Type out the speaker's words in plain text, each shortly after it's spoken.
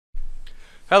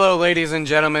Hello ladies and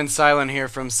gentlemen, Sylent here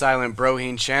from Sylent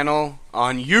Broheen channel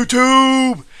on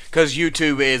YouTube, cause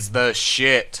YouTube is the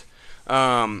shit.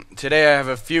 Today I have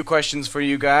a few questions for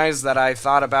you guys that I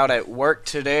thought about at work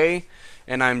today,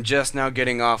 and I'm just now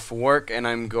getting off work, and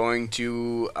I'm going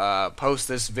to post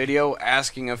this video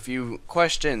asking a few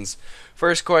questions.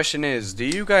 First question is, do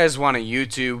you guys want a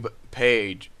YouTube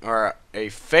page, or a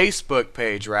Facebook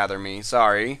page rather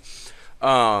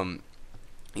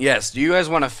Yes, do you guys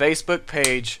want a Facebook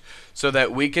page so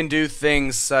that we can do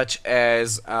things such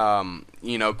as,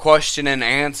 question and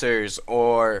answers,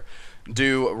 or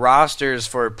do rosters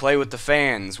for Play with the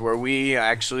Fans, where we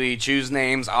actually choose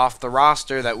names off the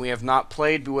roster that we have not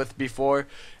played with before,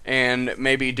 and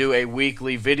maybe do a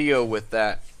weekly video with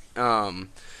that.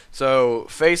 So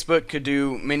Facebook could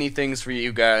do many things for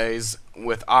you guys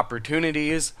with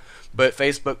opportunities, but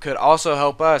Facebook could also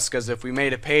help us, because if we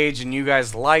made a page and you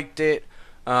guys liked it,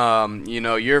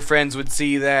 your friends would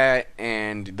see that,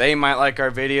 and they might like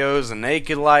our videos, and they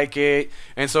could like it,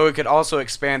 and so it could also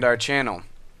expand our channel.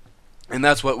 And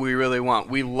that's what we really want.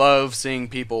 We love seeing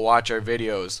people watch our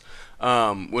videos.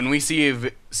 When we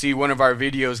see one of our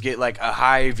videos get like a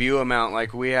high view amount,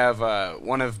 like we have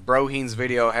one of Broheen's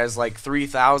video has like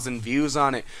 3,000 views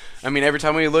on it. I mean, every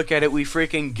time we look at it, we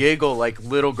freaking giggle like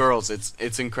little girls.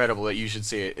 It's incredible. That you should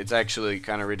see it. It's actually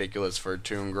kind of ridiculous for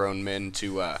two grown men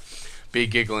to be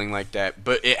giggling like that,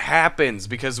 but it happens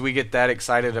because we get that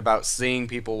excited about seeing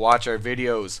people watch our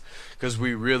videos, because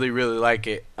we really like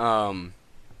it.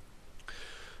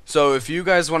 So if you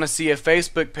guys want to see a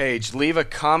Facebook page, leave a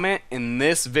comment in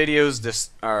this video's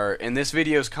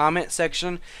comment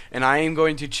section, and I am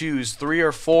going to choose 3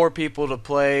 or 4 people to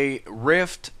play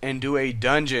Rift and do a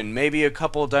dungeon, maybe a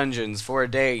couple dungeons for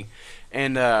a day,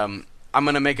 and I'm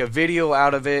gonna make a video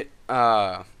out of it.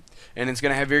 And it's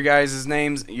gonna have your guys'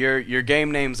 names, your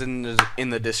game names in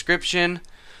the description,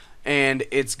 and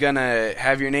it's gonna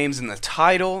have your names in the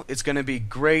title. It's gonna be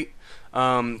great.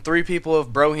 3 people if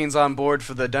Broheen's on board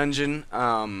for the dungeon,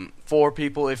 4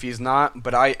 people if he's not.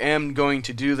 But I am going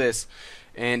to do this,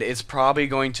 and it's probably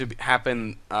going to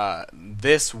happen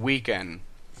this weekend.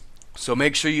 So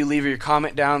make sure you leave your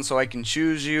comment down so I can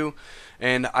choose you,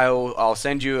 and I'll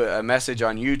send you a message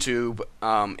on YouTube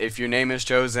if your name is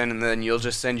chosen, and then you'll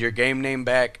just send your game name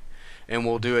back, and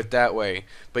we'll do it that way.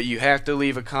 But you have to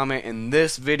leave a comment in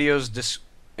this video's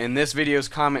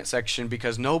comment section,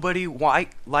 because nobody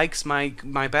likes my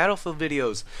Battlefield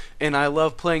videos, and I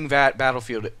love playing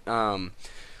Battlefield.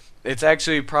 It's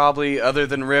actually probably, other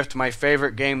than Rift, my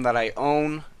favorite game that I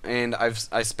own, and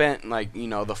I spent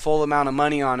the full amount of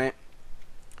money on it.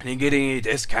 I didn't get any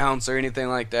discounts or anything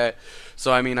like that.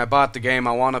 So I mean, I bought the game,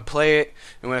 I want to play it,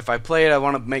 and if I play it, I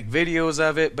want to make videos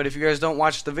of it. But if you guys don't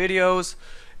watch the videos,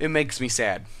 it makes me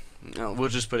sad. We'll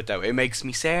just put it that way. It makes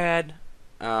me sad,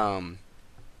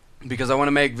 because I want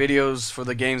to make videos for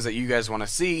the games that you guys want to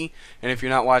see, and if you're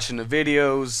not watching the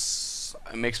videos,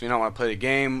 it makes me not want to play the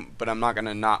game. But I'm not going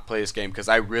to not play this game, because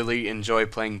I really enjoy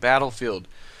playing Battlefield.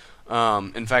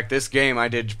 In fact, this game I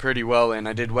did pretty well in.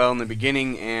 I did well in the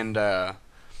beginning, and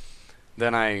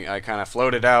then I kind of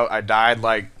floated out. I died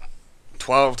like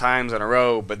 12 times in a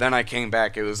row, but then I came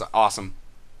back. It was awesome.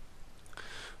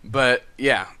 But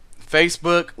yeah,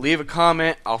 Facebook, leave a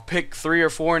comment. I'll pick 3 or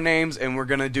 4 names, and we're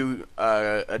gonna do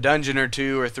a dungeon or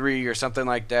 2 or 3 or something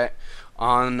like that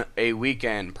on a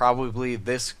weekend. Probably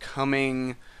this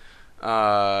coming,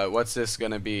 what's this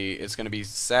gonna be? It's gonna be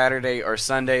Saturday or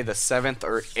Sunday, the 7th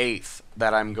or 8th,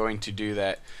 that I'm going to do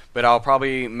that. But I'll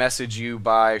probably message you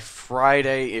by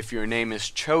Friday if your name is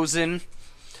chosen.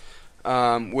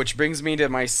 Which brings me to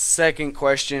my second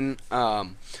question.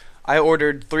 I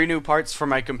ordered 3 new parts for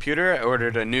my computer. I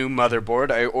ordered a new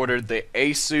motherboard. I ordered the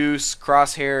ASUS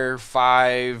Crosshair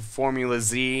 5 Formula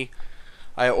Z.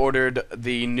 I ordered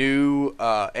the new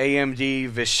AMD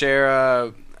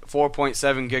Viscera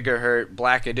 4.7 GHz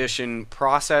Black Edition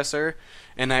processor,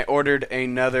 and I ordered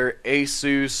another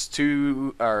ASUS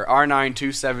R9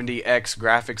 270X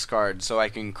graphics card so I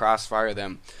can crossfire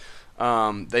them.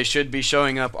 They should be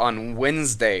showing up on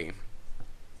Wednesday.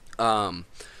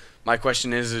 My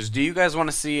question is do you guys want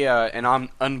to see an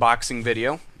unboxing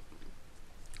video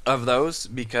of those?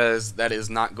 Because that is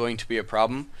not going to be a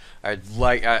problem.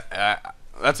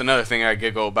 That's another thing I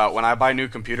giggle about. When I buy new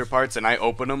computer parts and I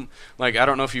open them, like, I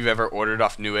don't know if you've ever ordered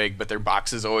off Newegg, but their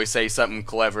boxes always say something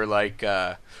clever like,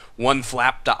 1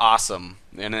 flap to awesome.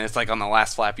 And then it's like on the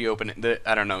last flap you open it.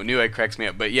 I don't know, Newegg cracks me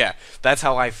up. But yeah, that's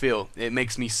how I feel. It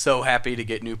makes me so happy to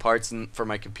get new parts for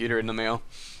my computer in the mail.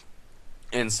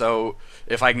 And so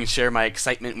if I can share my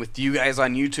excitement with you guys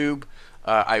on YouTube,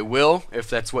 I will, if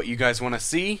that's what you guys want to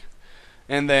see.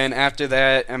 And then after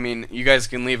that, I mean, you guys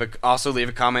can also leave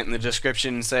a comment in the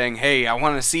description saying, hey, I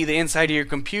want to see the inside of your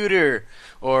computer,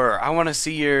 or I want to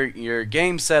see your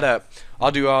game setup.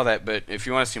 I'll do all that, but if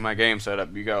you want to see my game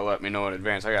setup, you gotta let me know in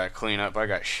advance. I gotta clean up. I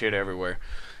got shit everywhere.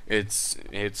 It's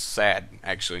sad,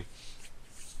 actually.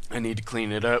 I need to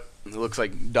clean it up. It looks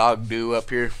like dog doo up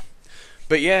here.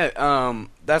 But yeah,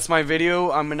 that's my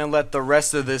video. I'm gonna let the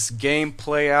rest of this game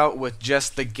play out with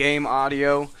just the game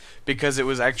audio, because it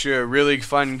was actually a really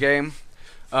fun game.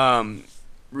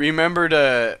 Remember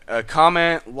to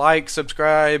comment, like,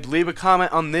 subscribe, leave a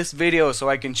comment on this video so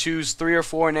I can choose 3 or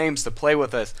 4 names to play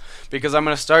with us, because I'm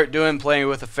gonna start doing playing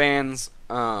with the fans.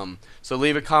 So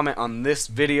leave a comment on this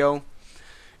video.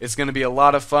 It's going to be a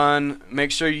lot of fun. Make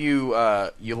sure you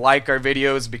like our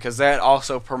videos, because that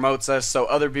also promotes us so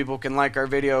other people can like our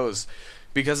videos,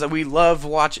 because we love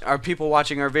people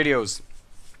watching our videos.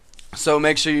 So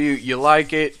make sure you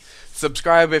like it,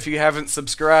 subscribe if you haven't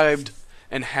subscribed,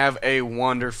 and have a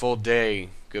wonderful day.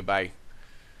 Goodbye.